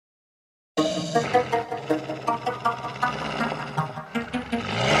Say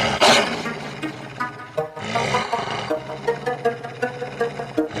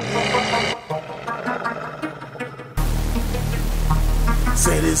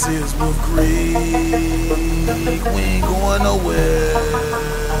this is Wolf Creek, we ain't going nowhere.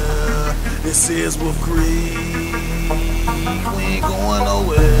 This is Wolf Creek, we ain't going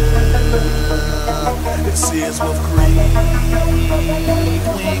nowhere. This is Wolf Creek,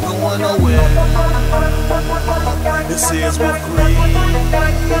 we ain't going nowhere. This is Wolf Creek, we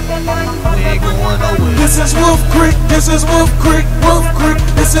ain't going nowhere. This is Wolf Creek, this is Wolf Creek, Wolf Creek.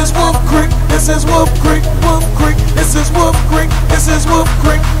 This is Wolf Creek, this is Wolf Creek, Wolf Creek. This is Wolf Creek, this is Wolf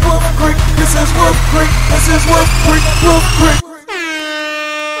Creek, Wolf Creek. This is Wolf Creek, this is Wolf Creek, Wolf Creek.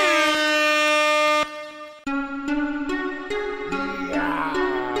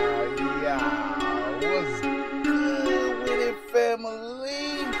 What's good with it, family?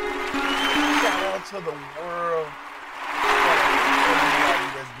 Shout out to the world. Everybody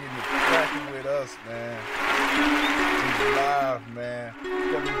that's getting it cracking with us, man. We live, man.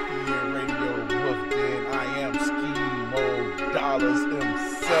 WPN Radio Wolf Den. I am Ski-Mo Dollars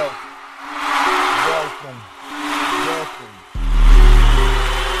himself. Welcome. Welcome.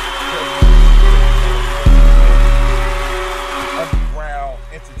 Underground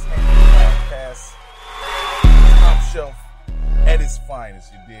Entertainment Podcast. Top shelf at its finest,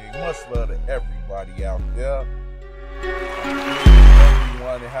 you dig? Much love to everybody out there.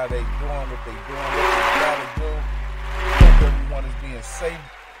 Everyone and how they doing, what they doing, what they gotta do. Hope everyone is being safe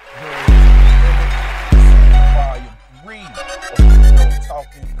during this pandemic. Volume 3 of the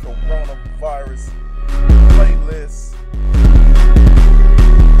Talking Coronavirus playlist.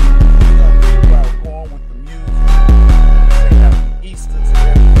 We're gonna keep out going with the music. Say happy Easter to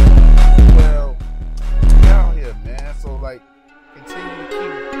everyone as well. We out here, man. So like, continue to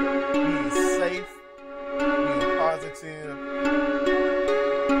keep being safe, being positive,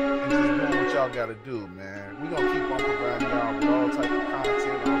 and just doing what y'all gotta do, man. We gonna keep on providing y'all with all type of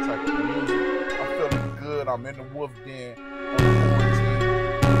content, all type of music. I'm feeling good. I'm in the Wolf Den on the quarantine,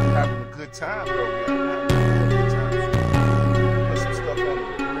 having a good time though, man. Having a good time. Put some stuff on the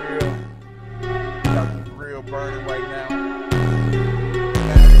grill. Got the grill burning right now.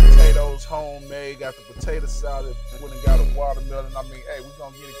 Got potatoes homemade. Got the potato salad. Went and got a watermelon. I mean, hey, we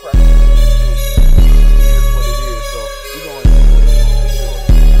gonna get it cracking. It is what it is. So we gonna enjoy it for sure.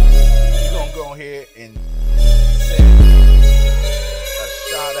 We gonna go ahead and send a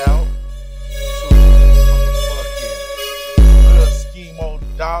shout out to motherfucking Lil Ski-Mo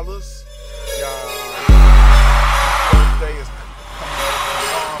Dollars. Y'all birthday is coming up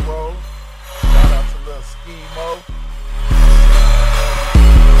tomorrow. Shout out to Lil Ski-Mo.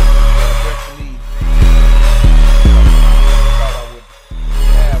 Definitely thought I would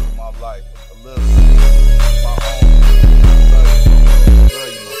have in my life a little my own.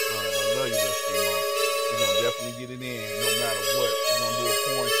 Love you, my son. I love you, Lil Ski-Mo. We're gonna definitely get it in no matter what. We're gonna do a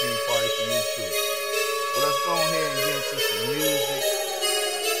quarantine party for you too. But let's go ahead and get into some music.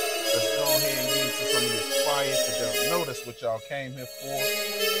 Let's go ahead and get into some of this fire, because y'all know that's what y'all came here for.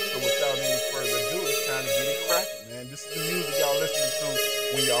 So without any further ado, it's time to get it cracking, man. This is the music y'all listening to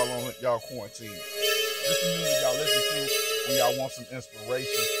when y'all on y'all quarantine. This is the music y'all listen to when y'all want some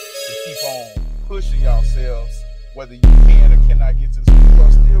inspiration to keep on pushing yourselves, whether you can or cannot get to the studio.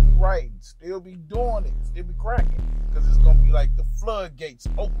 Still be writing, still be doing it, still be cracking, because it's gonna be like the floodgates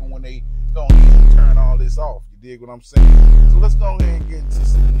open when they go ahead and turn all this off. You dig what I'm saying? So let's go ahead and get into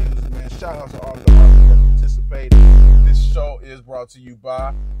some music, man. Shout out to all the artists that participated. This show is brought to you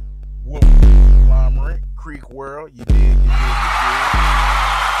by Wolf Conglomerate, Creek World. You dig, you dig, you dig.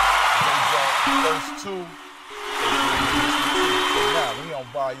 They brought first two. So now we on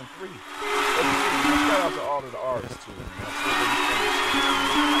volume 3. Shout out to all of the artists too, man.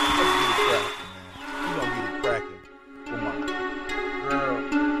 Let's get it cracking, man. We gonna get it cracking with my girl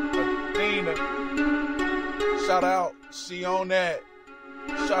Athena. Shout out, she on that.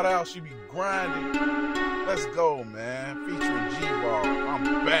 Shout out, she be grinding. Let's go, man. Featuring G-Ball.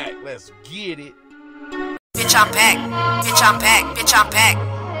 I'm back. Let's get it. Bitch, I'm back. Bitch, I'm back. Bitch, I'm back.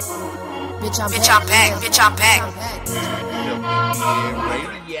 Bitch, I'm back. Bitch, I'm back.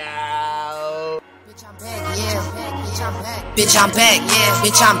 Bitch, I'm back, yeah.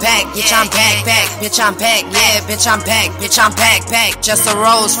 Bitch, I'm back. Bitch, I'm back, back. Bitch, I'm back, yeah. Bitch, I'm back. Bitch, I'm back, back. Just a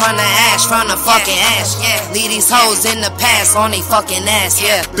rose from the ash, from the fucking ash, yeah. Leave these hoes in the past on they fucking ass,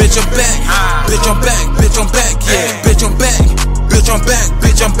 yeah. Bitch, I'm back. Bitch, I'm back. Bitch, I'm back, yeah. Bitch, I'm back. Bitch, I'm back.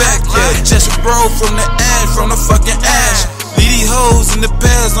 Bitch, I'm back, yeah. Just a bro from the ash, from the fucking ash. Leave these hoes in the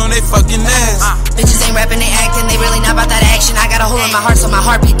past on they fucking ass. Bitches ain't rapping, they acting, they really not about that action. I got a hole in my heart, so my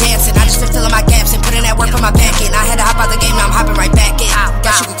heart be dancing. I just been filling my gaps and putting that work on my back in. I had to hop out the game, now I'm hopping right back in.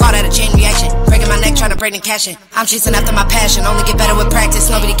 Guess you could call that a chain reaction. Breaking my neck, trying to break the cash in. I'm chasing after my passion, only get better with practice.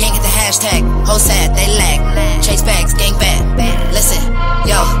 Nobody can't get the hashtag. Whole sad, they lag. Chase bags, gang bad. Listen,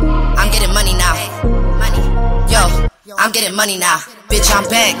 yo, I'm getting money now. Yo, I'm getting money now. Bitch, I'm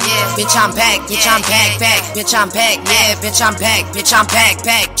back, yeah. Bitch, I'm back, bitch, I'm back. Bitch, I'm back, yeah. Bitch, I'm back, bitch, I'm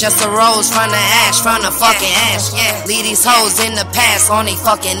back. Just a rose from the ash, from the fucking ash, yeah. Leave these hoes in the past on they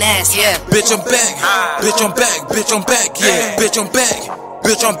fucking ass, yeah. Bitch, I'm back, bitch, I'm back, bitch, I'm back, yeah. Bitch, I'm back,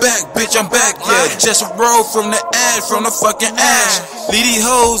 bitch, I'm back, bitch, I'm back, yeah. Just a roll from the ash, from the fucking ash. Leave these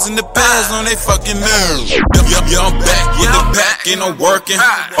hoes in the past on they fucking nerves. Yeah, I'm back with the pack and I'm working.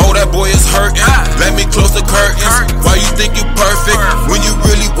 Oh, that boy is hurting. Let me close the curtains. Why you think you perfect when you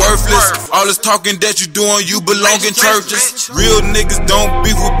really worthless? All this talking that you doing, you belong in churches. Real niggas don't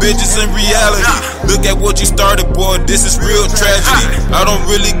beef with bitches in reality. Look at what you started, boy, this is real tragedy. I don't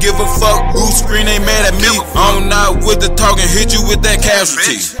really give a fuck who screen ain't mad at me. I'm not with the talking, hit you with that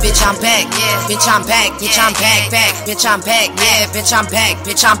casualty. Bitch, I'm back, yeah. Bitch, I'm back, bitch, I'm back. Bitch, I'm back, yeah. Bitch, I'm back,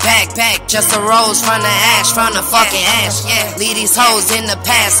 bitch, I'm back. Just a rose from the ash, from the fucking ash, yeah. Leave these hoes in the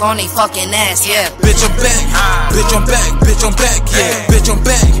past on they fucking ass, yeah. Bitch, I'm back, bitch, I'm back, bitch, I'm back, yeah. Bitch, I'm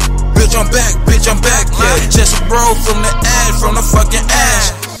back, bitch, I'm back, bitch, I'm back, yeah. Just a roll from the ash, from the fucking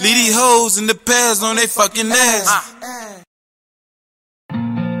ash. Leave these hoes in the past on they fucking ass.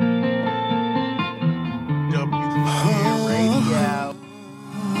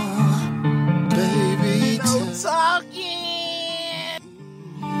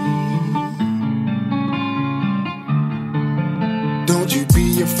 Don't you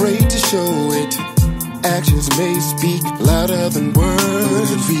be afraid to show it. Actions may speak louder than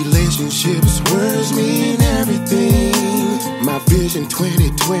words. Relationships, words mean everything. My vision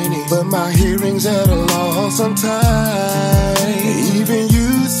 2020, but my hearing's at a loss sometimes. Even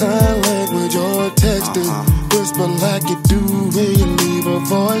use sign language or texting, whisper like you do when you leave a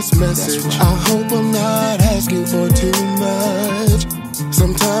voice message. I hope I'm not asking for too much.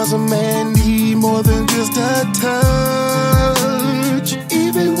 Sometimes a man need more than just a touch.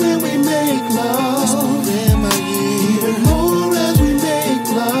 Even when we make love, even more as we make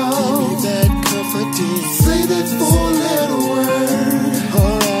love. Give me that comforting. Say that four-letter word,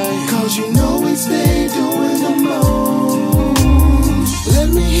 alright. Cause you know we stay doing the most. Let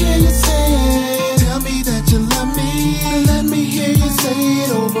me hear you say it. Tell me that you love me. Let me hear you say it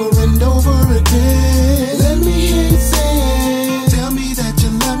over and over again. Let me hear you say it. Tell me that you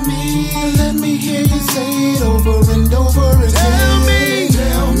love me. Let me hear you say it over and over again. Tell me,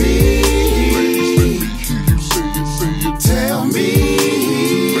 tell me. Tell me,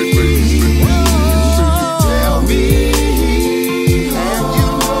 tell me, have you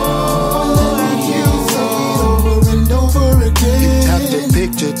know? Let me hear you say it over and over again. You tap the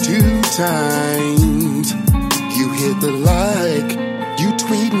picture 2 times. You hit the like. You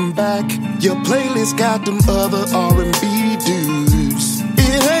tweeting back. Your playlist got them other R&B dudes.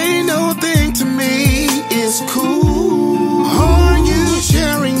 It ain't no thing to me. It's cool. Are you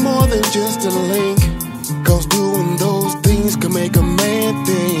sharing more than just a link? Cause doing those things can make a man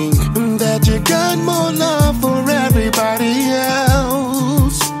think that you got more love for everybody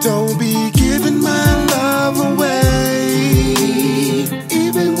else. Don't be giving my love away.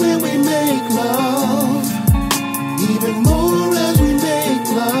 Even when we make love, even more as we make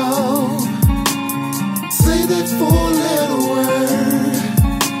love. Say that four-letter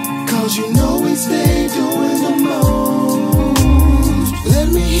word, cause you know we stay doing the most.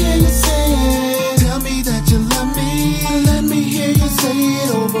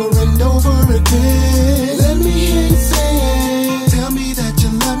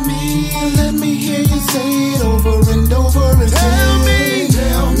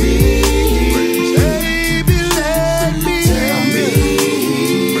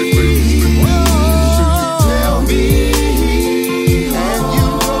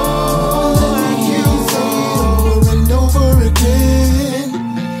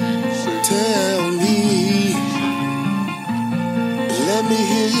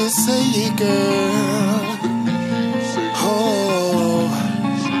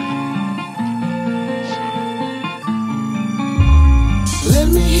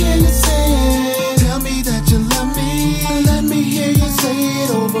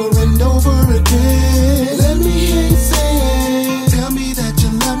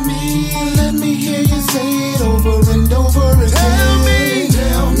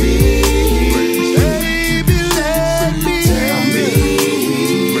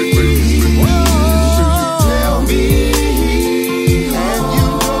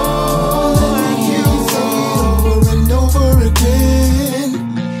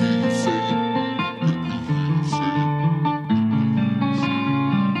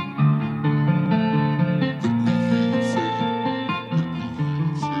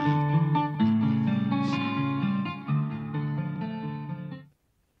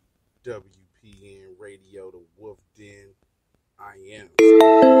 WPN Radio, the Wolf Den. I am.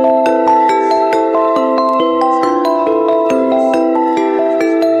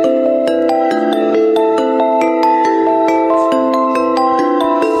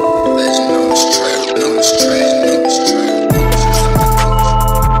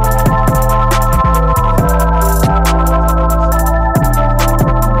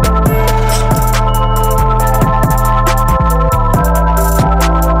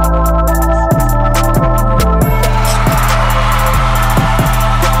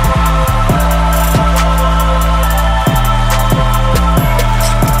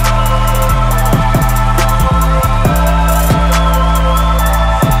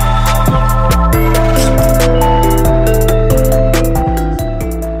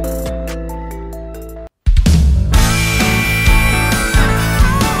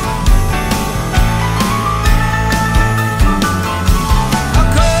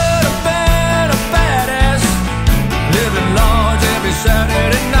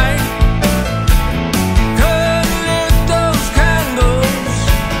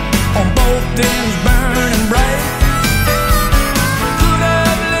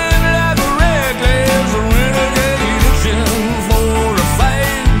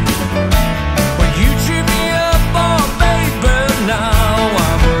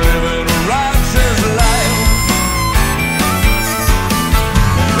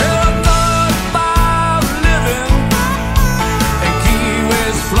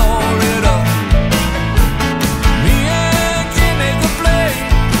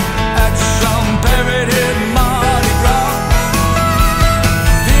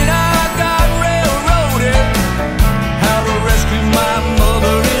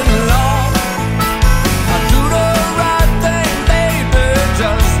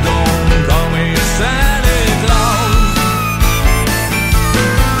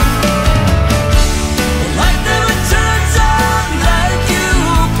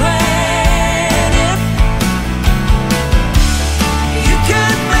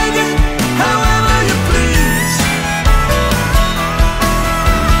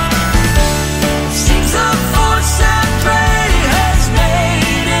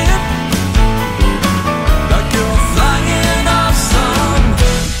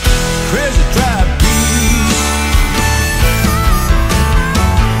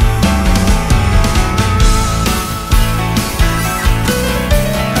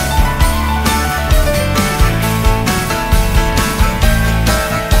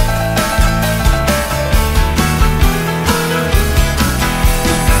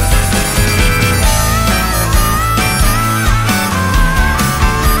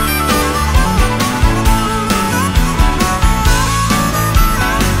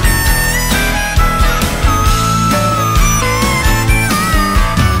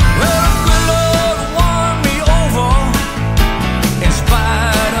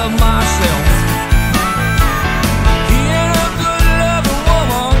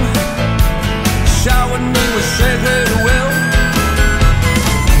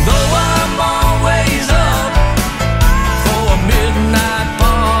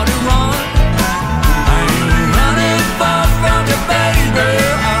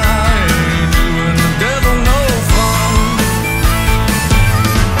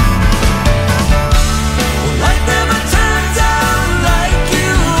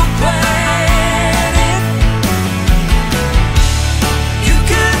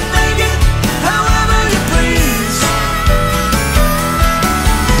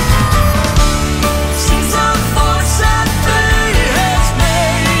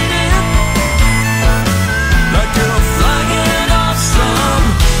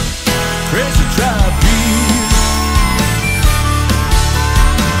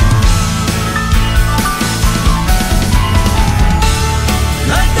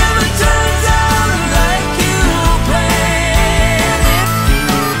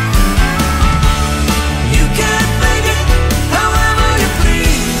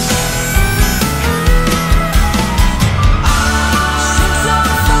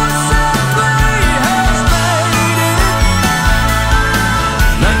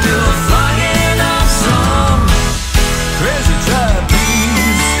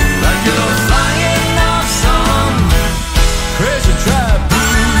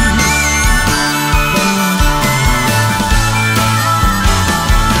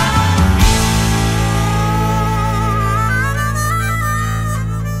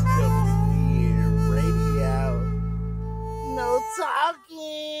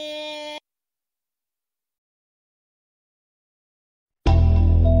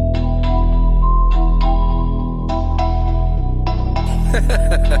 Yeah.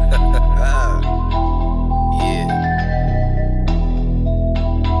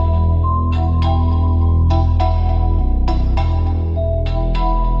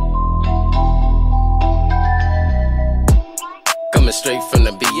 Coming straight from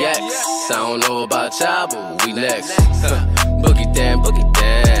the BX. I don't know about y'all, but we next. Boogie down, boogie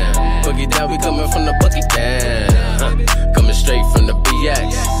down. Boogie down, we coming from the boogie down. Coming straight from the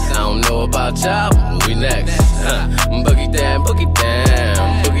BX. I don't know about y'all, but we next. Boogie down, boogie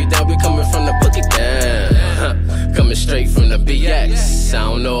down. Boogie down, we coming from the boogie down. Coming straight from the BX. I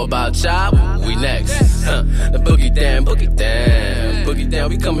don't know about y'all, but we next. The boogie down, boogie down. Boogie down,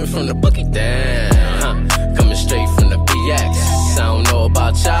 we coming from the boogie down. Coming straight from the BX. I don't know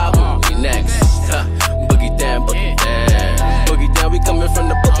about y'all, but we next. Boogie down, boogie down. Boogie down, we coming from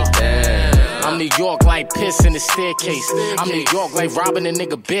the boogie down. I'm New York like piss in the staircase. I'm New York like robbing a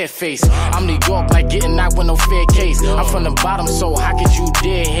nigga bareface. I'm New York like getting knocked with no fair case. I'm from the bottom, so how could you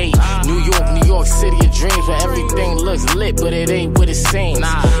dare hate? New York City of dreams where everything looks lit, but it ain't what it seems.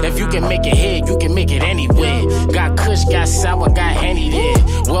 If you can make it here, you can make it anywhere. Got kush, got sour, got Henny there.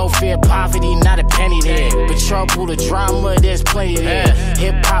 Welfare, poverty, not a penny there. But trouble, the drama, there's plenty there.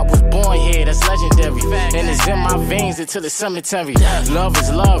 Hip hop was born here, that's legendary. And it's in my veins until the cemetery. Love is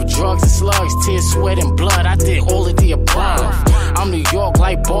love, drugs and slugs, tears, sweat, and blood. I did all of the above. I'm New York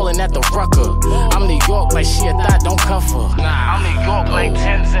like ballin' at the Rucker. I'm New York like she a thought, don't cover. I'm New York like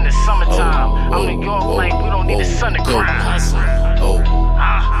tens in the summertime. I'm New York like we don't need the sun to grind.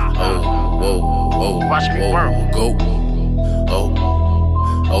 Watch me work. Go.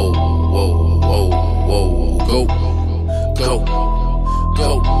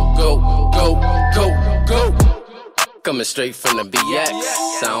 Go. Coming straight from the BX.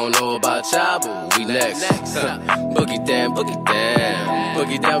 I don't know about y'all, but we next. Boogie down, boogie down.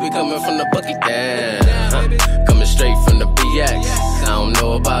 Boogie down, we coming from the boogie down. Coming straight from the BX. I don't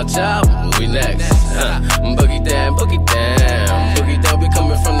know about y'all, but we next. Boogie down, boogie down. Boogie down, we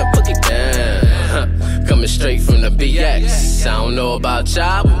coming from the boogie down. Coming straight from the BX. I don't know about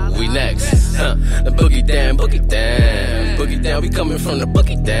y'all, but we next. The boogie down, boogie down. Boogie down, we coming from the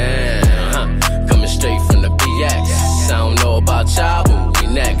boogie down. Coming straight from the BX. I don't know about y'all, but we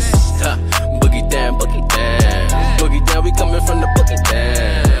next. Boogie down, boogie down. Boogie down, we coming from the boogie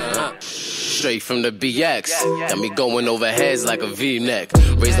down. Straight from the BX. Got me going over heads like a V-neck.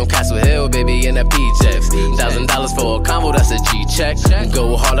 Raised on Castle Hill, baby, in a P-checks. $1,000 for a combo, that's a G-check.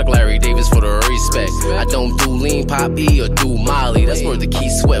 Go hard like Larry Davis for the respect. I don't do lean poppy or do Molly. That's where the key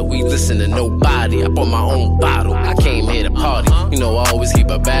sweat, we listen to nobody. I bought my own bottle, I came here to party. You know I always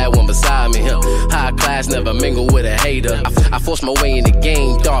keep a bad one beside me. High class, never mingle with a hater. I forced my way in the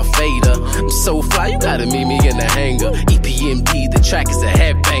game, Darth Vader. I'm so fly, you gotta meet me in the hangar. EPMD, the track is a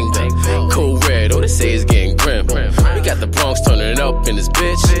headbanger. Cold red, oh they say it's getting grim. We got the Bronx turning up in this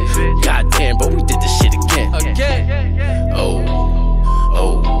bitch. Goddamn, but we did this shit again. Oh,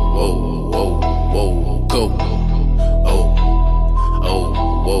 oh, oh, oh, oh, go. Oh, oh,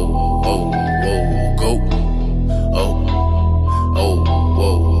 oh, oh, oh, go. Oh, oh,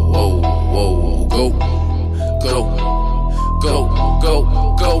 oh, oh, oh, go. Go, go, go,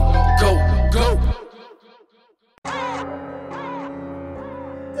 go, go, go.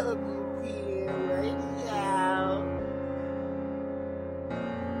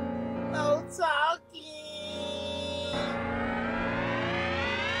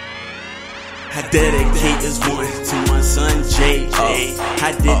 I dedicate this one to my son Jay.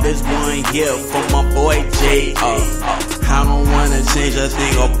 I did this one here for my boy Jay. I don't wanna change a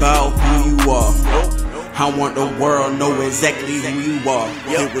thing about who you are. I want the world to know exactly who you are.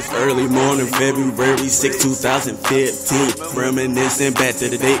 It was early morning, February 6, 2015. Reminiscing back to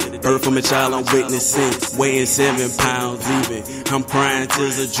the day, birth from a child I'm witnessing. Weighing 7 pounds even. I'm crying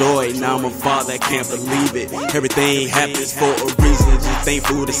tears of joy, now I'm a father, I can't believe it. Everything happens for a reason, just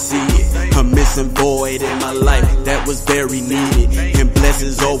thankful to see it. A missing void in my life that was very needed. And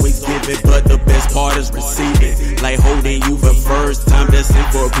blessings always given, but the best part is receiving. Like holding you for the first time, destined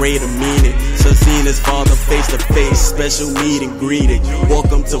for a greater meaning. So seeing his father face to face, special meet and greeting.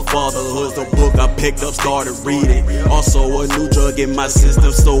 Welcome to Fatherhood, the book I picked up, started reading. Also a new drug in my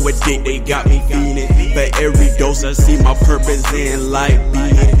system, so addicted, got me feeding. For every dose I see my purpose in life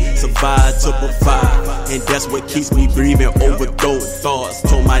being. Survive to provide, and that's what keeps me breathing. Overdose thoughts,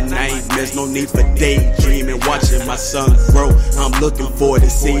 told my nightmares, no need for daydreaming. Watching my son grow, I'm looking forward to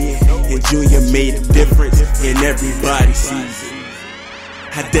seeing. And Junior made a difference, and everybody sees it.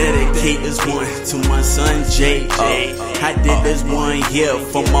 I dedicate this one to my son Jay. I did this one here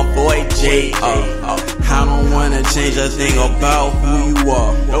for my boy Jay. I don't wanna change a thing about who you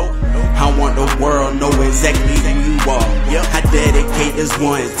are. I want the world to know exactly who you are. I dedicate this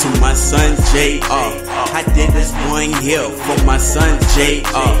one to my son J.R. I did this one here for my son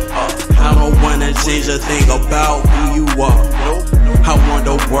J.R. I don't wanna change a thing about who you are. I want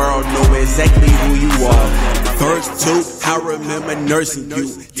the world know exactly who you are. Verse 2, I remember nursing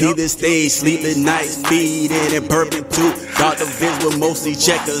you. Till this day, sleepless nights, feeding and burping too. Dr. Vince with mostly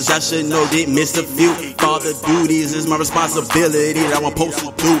checkers, I should know they missed a few. Father duties is my responsibility that I'm supposed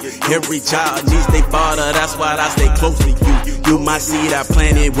to do. Every child needs their father, that's why I stay close to you. You my seed, I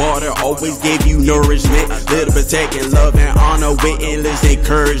planted water, always gave you nourishment. Little protecting, love and honor with endless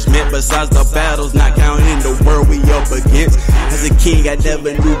encouragement. Besides the battles, not counting the world we up against. As a king, I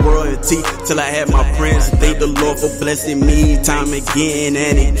never knew royalty till I had my friends. Thank the Lord for blessing me time again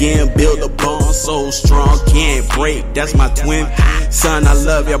and again. Build a bond so strong, can't break. That's my twin. Son, I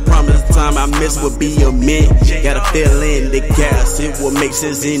love you. I promise the time I miss will be a mint. Gotta fill in the gas, it will make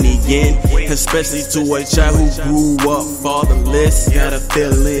sense in the end. Especially to a child who grew up fatherless. Gotta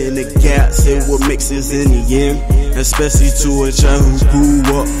fill in the gas, it will make sense in the end. Especially to a child who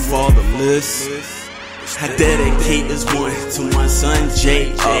grew up fatherless. I dedicate this one to my son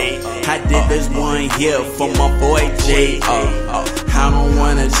J.R. I did this one here for my boy J.R. I don't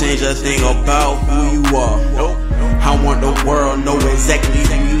wanna change a thing about who you are. I want the world know exactly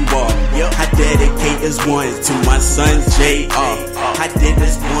who you are. I dedicate this one to my son J.R. I did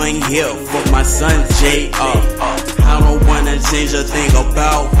this one here for my son J.R. I don't wanna change a thing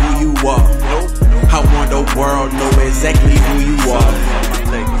about who you are. I want the world know exactly who you are.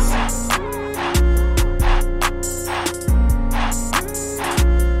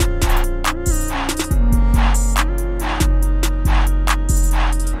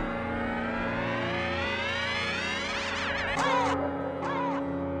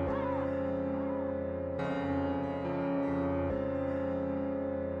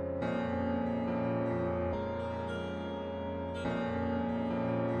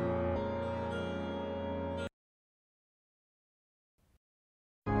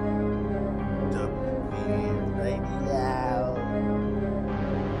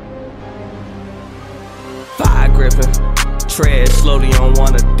 Tread slowly, don't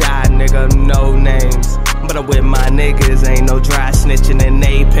wanna die, nigga, no names. But I'm with my niggas, ain't no dry snitching and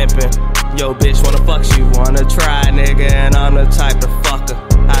they pimping. Yo, bitch wanna fuck, she wanna try, nigga, and I'm the type to fucker.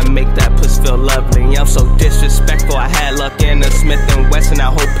 I make that pussy feel lovely, I'm so disrespectful. I had luck in the Smith & Wesson, I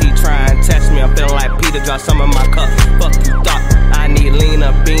hope he try and test me. I'm feeling like Peter, drop some in my cup. Fuck you thought, I need lean,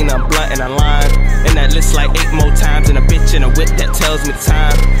 a bean, a blunt, and a lime. And that list like 8 more times, and a bitch in a whip that tells me the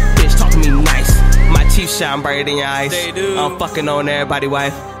time. Bitch, talk to me nice. My teeth shine brighter than your eyes. I'm fucking on everybody,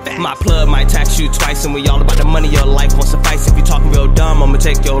 wife. My plug might tax you twice, and we all about the money. Your life won't suffice. If you talking real dumb, I'ma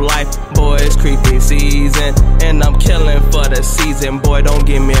take your life. Boy, it's creepy season, and I'm killing for the season. Boy, don't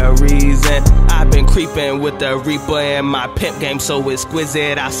give me a reason. I've been creeping with the Reaper, and my pimp game so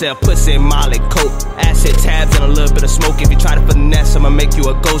exquisite. I sell pussy, molly, coke, acid tabs, and a little bit of smoke. If you try to finesse, I'ma make you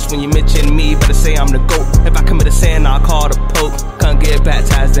a ghost. When you mention me, better say I'm the GOAT. If I commit a sin, I'll call the Pope. Come get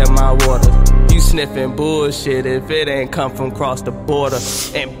baptized in my water. You sniffing bullshit if it ain't come from across the border.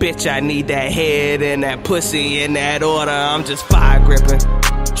 And bitch, I need that head and that pussy in that order. I'm just fire gripping.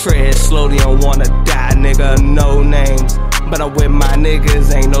 Tread slowly, don't wanna die, nigga, no names. But I'm with my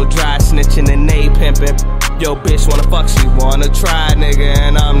niggas, ain't no dry snitching and they pimping. Yo, bitch wanna fuck, she wanna try, nigga,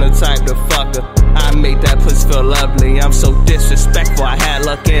 and I'm the type to fuck her. I make that pussy feel lovely, I'm so disrespectful. I had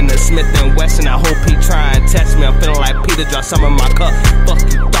luck in the Smith & Wesson, I hope he try and test me. I'm feeling like Peter, drop some in my cup. Fuck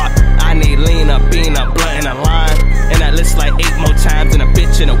you thought, I need lean, a bean, a blunt, and a lime. And that list like 8 more times, and a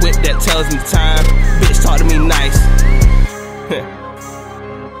bitch in a whip that tells me the time. Bitch, talk to me nice.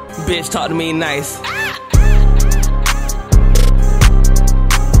 Bitch, talk to me nice.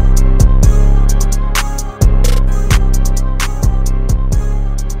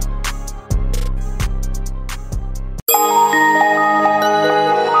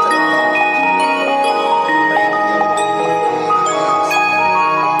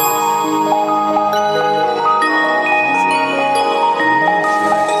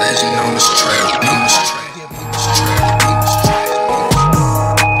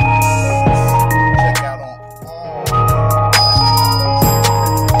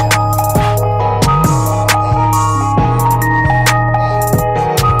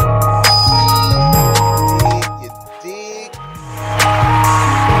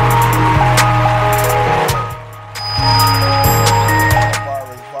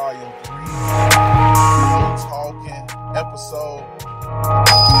 Episode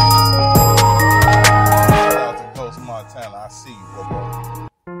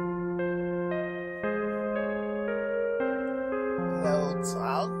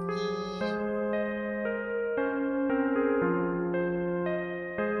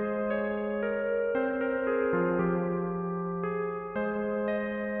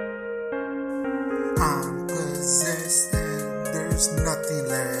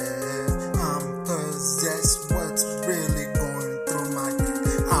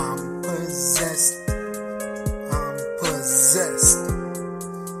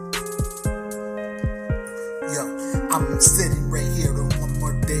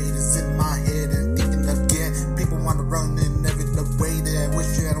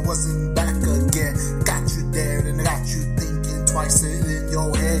again, wasn't back again. Got you there and got you thinking twice it in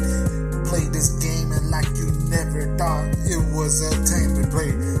your head. Play this game and like you never thought it was a time to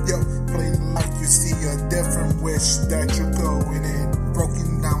play. Yo, play like you see a different wish that you're going in.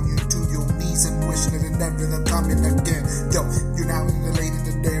 Broken down you to your knees and wishing it never coming again. Yo, you're now in the late in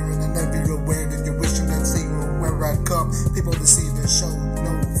the day and everywhere and you're wishing and see where I come. People to see the show,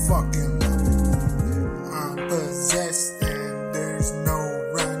 no fucking love. I'm possessed and there's no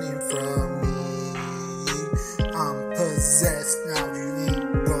running from me. I'm possessed, now you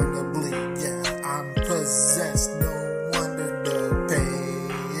ain't gonna bleed. Yeah, I'm possessed, no wonder the pain.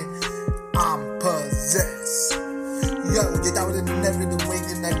 I'm possessed. Yo, you doubt it and every way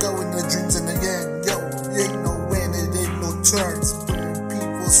and I go in the dreams in the end. Yo, ain't no end, it ain't no turns. When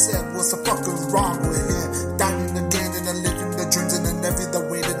people said what's the fuck is wrong with him, dying again and I living the dreams and then every the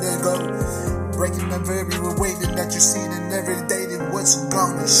way that they go. Breaking the very way that you see and every day that what's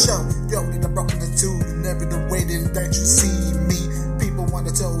gonna show. Yo, that I'm broken the tube and every the way that you see me. People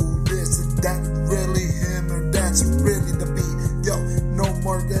wanna tell this and that really him or that's really the beat. Yo, no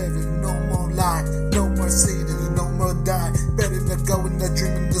more living, no more lie, no more seeing, no more die. Better to go in the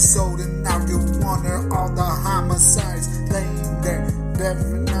dream in the soul and now you wonder all the homicides laying there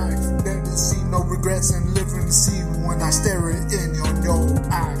every night. Better to see no regrets and living to see when I stare it in your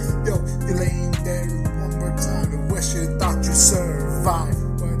eye. Yo, you're laying there one more time and wish you thought you survived.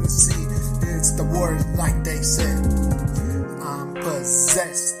 But to see it's the word like they said. I'm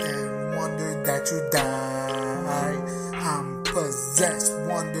possessed and wonder that you died. I'm possessed,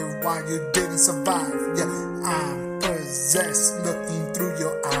 wonder why you didn't survive. Yeah, I'm possessed, looking through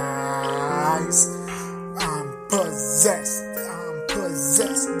your eyes. I'm possessed,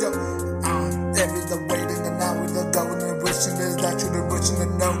 yo. I'm every the waiting and now with the going and wishing is that you're the wishing to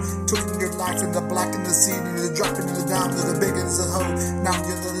know. Taking your life in the black and the scene and the dropping it down to the big as a hoe. Now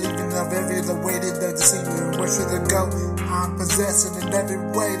you're the leaving of every the waiting that the scene and where should it go? I'm possessing in every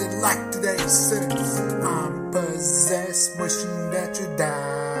way that like today said. I'm possessed, wishing that you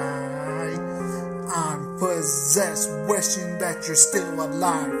die. I'm possessed, wishing that you're still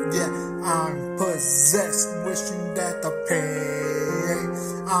alive. Yeah, I'm possessed, wishing that the pain.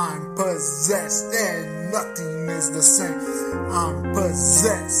 I'm possessed and nothing is the same. I'm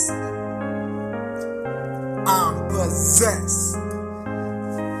possessed. I'm possessed.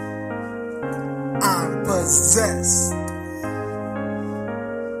 I'm possessed.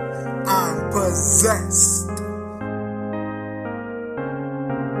 I'm possessed.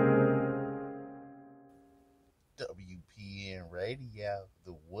 WPN Radio,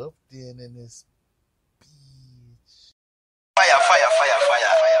 the Wolf Den in this bitch. Fire, fire, fire,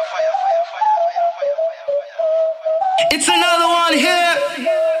 fire, fire, fire, fire, fire, fire, fire. It's another one here.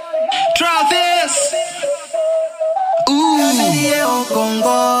 Try this. Ooh.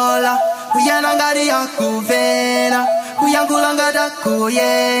 Kongola, kuyanangari ya kuvena, kuyankulanga da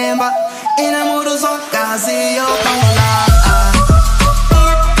kuyemba, ina muruzo kazi yo kongola.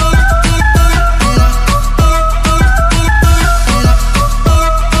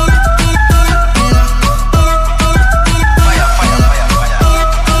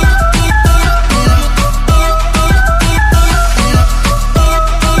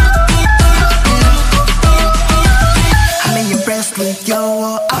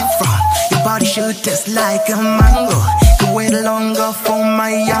 Just like a mango, can wait longer for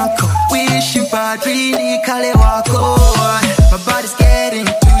my uncle. Wish you bad really kalewako. My body's getting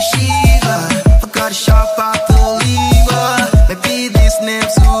too shiva. Forgot to sharp out the lever. Maybe these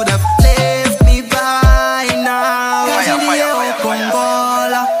names would have left me by now.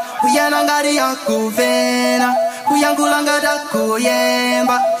 Kongola, kuyanangari ya kuvena, kuyankulanga da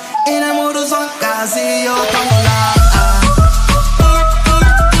kuyemba, ina muruzo kazi yo kongola.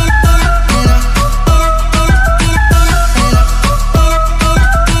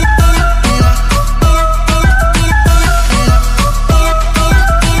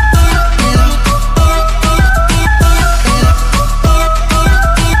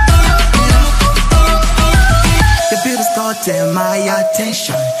 My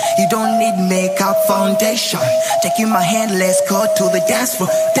attention, you don't need makeup foundation. Taking my hand, let's go to the dance floor,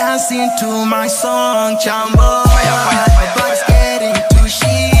 dancing to my song, Chambo. My body's getting too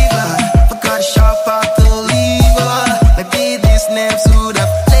shiva. Forgot to sharp out the lever. Maybe these names would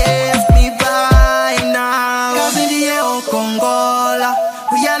have left me by now. Cause in the air, Kongola,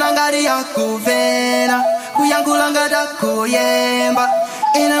 kuyanangari ya kuvena, kuyankulanga da kuyemba,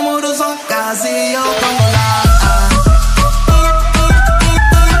 ina muruzo kazi yo kongola.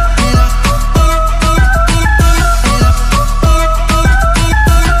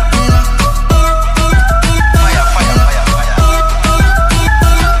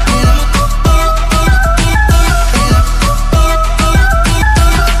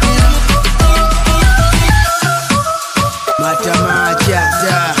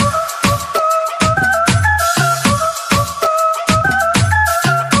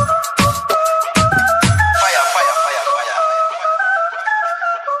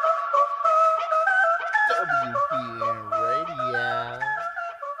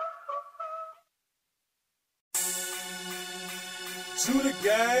 to the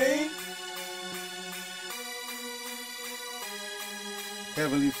game.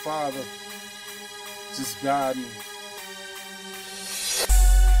 Heavenly Father, just guide me.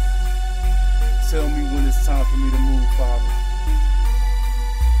 Tell me when it's time for me to move, Father.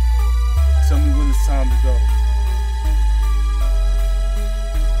 Tell me when it's time to go.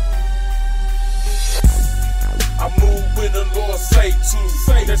 I move when the Lord say to.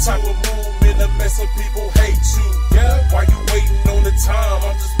 That type of movement a mess of people hate you. Yeah. While you waiting on the time,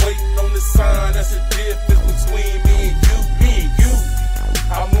 I'm just waiting on the sign. That's the difference between me and you. Me and you.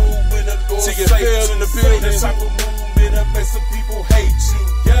 I move when the Lord say to. That type of movement a mess of people hate you.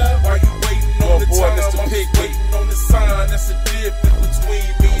 Yeah. While you waiting on the time, I'm just waiting on the sign. That's the difference between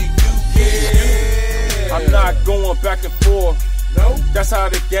me and you. Yeah. I'm not going back and forth. No, that's how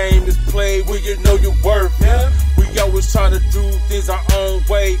the game is played when you know your worth. Yeah. We always try to do things our own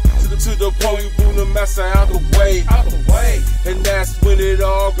way. To the point we boom the master out the way. And that's when it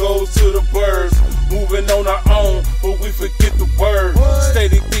all goes to the birds. Moving on our own, but we forget the word.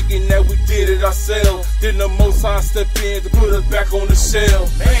 Steady thinking that we did it ourselves. Then the Most High step in to put us back on the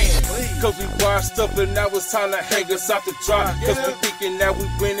shelf. Cause we washed up and now it's time to hang us out to dry. Cause we thinking that we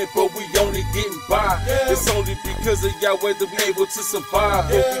winning, but we only getting by. It's only because of Yahweh that we able to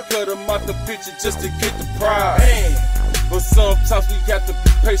survive. But we cut them out the picture just to get the prize. But sometimes we have to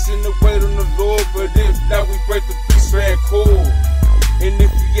be patient and wait on the Lord. But if not, we break the three-strand cord. And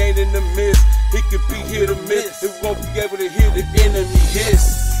if he ain't in the midst, he could be hit or miss. It won't be able to hear the enemy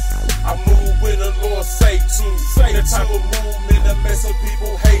hiss. I move when the Lord say to. That type of movement a mess of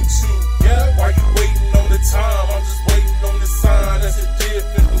people hate you. Yeah. While you waiting on the time, I'm just waiting on the sign. That's the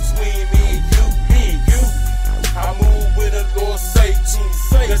difference between me and you. Me and you. I move when the Lord say to.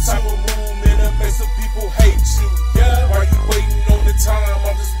 That type of movement a mess of people hate you. Yeah. While you waiting on the time,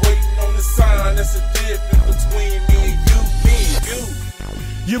 I'm just waiting on the sign. That's the difference between me and you. Me and you.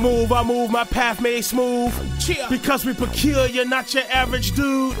 You move, I move, my path made smooth. Because we peculiar, not your average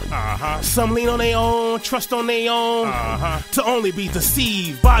dude. Some lean on their own, trust on their own. To only be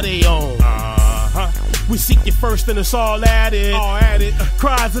deceived by their own. We seek you first and it's all added.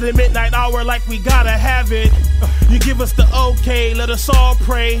 Cries of the midnight hour like we gotta have it. You give us the okay, let us all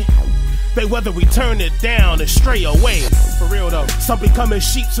pray. They whether we turn it down and stray away. For real though. Some becoming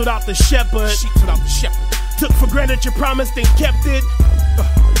sheep without the shepherd. Took for granted your promise and kept it.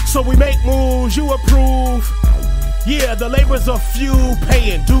 So we make moves, you approve. Yeah, the labor's a few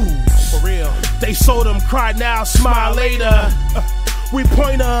paying dues. For real. They sold them, cried now, smile later. We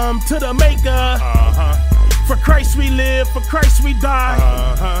point them to the maker. For Christ we live, for Christ we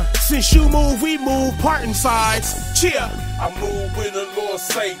die. Since you move, we move, parting sides. Cheer. I move when the Lord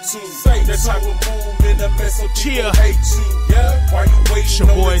say to. That type of movement a mess of people hate you. Yeah. While you waiting it's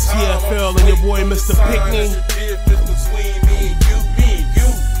your on boy the time, TFL and your boy Mr. Pickney.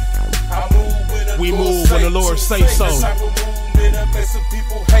 We move when the Lord say so. That type of movement a mess of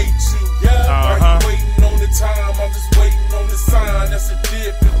people hate you. Yeah. While you waiting on the time, I'm just waiting on the sign. That's the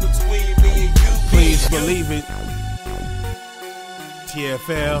difference between me and you. Please believe it.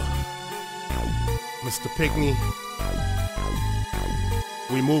 TFL, Mr. Pickney.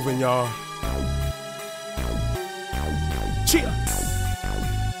 We moving, y'all. Cheer.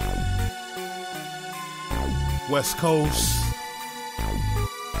 West Coast,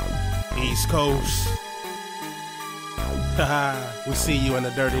 East Coast. We see you in the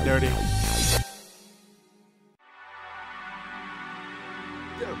dirty, dirty.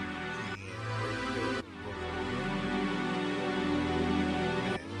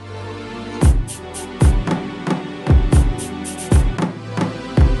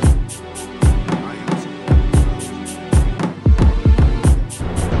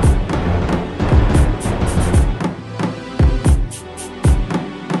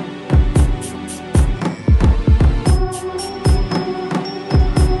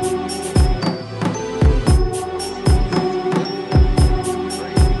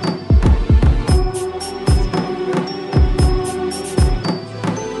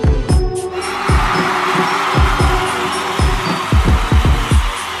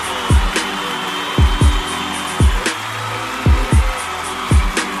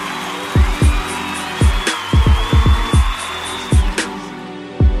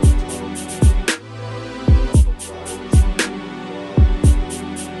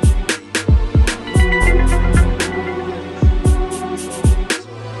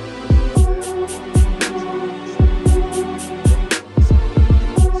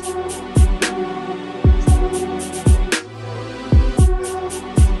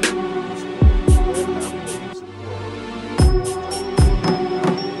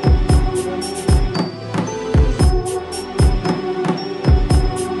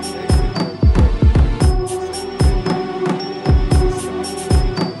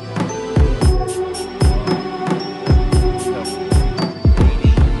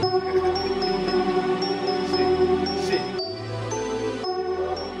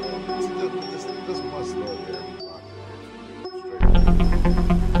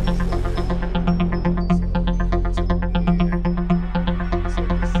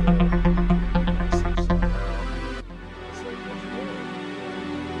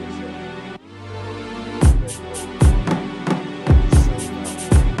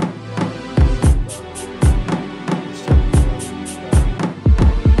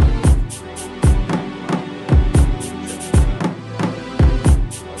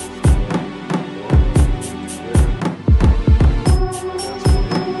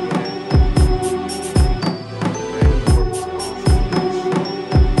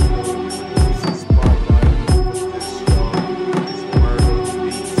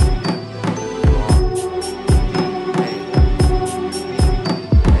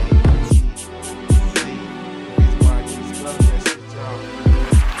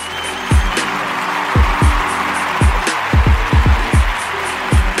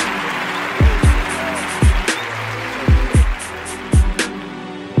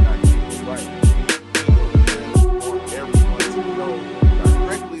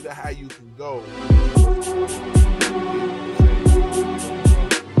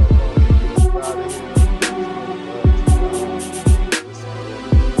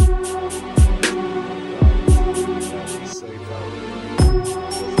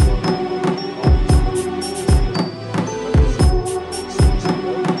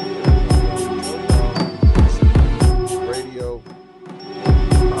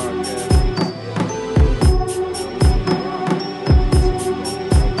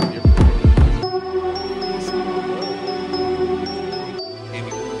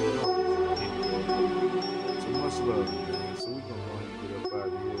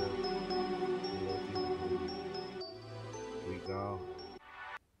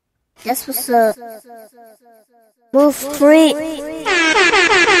 That's what's up. Wolf Creek.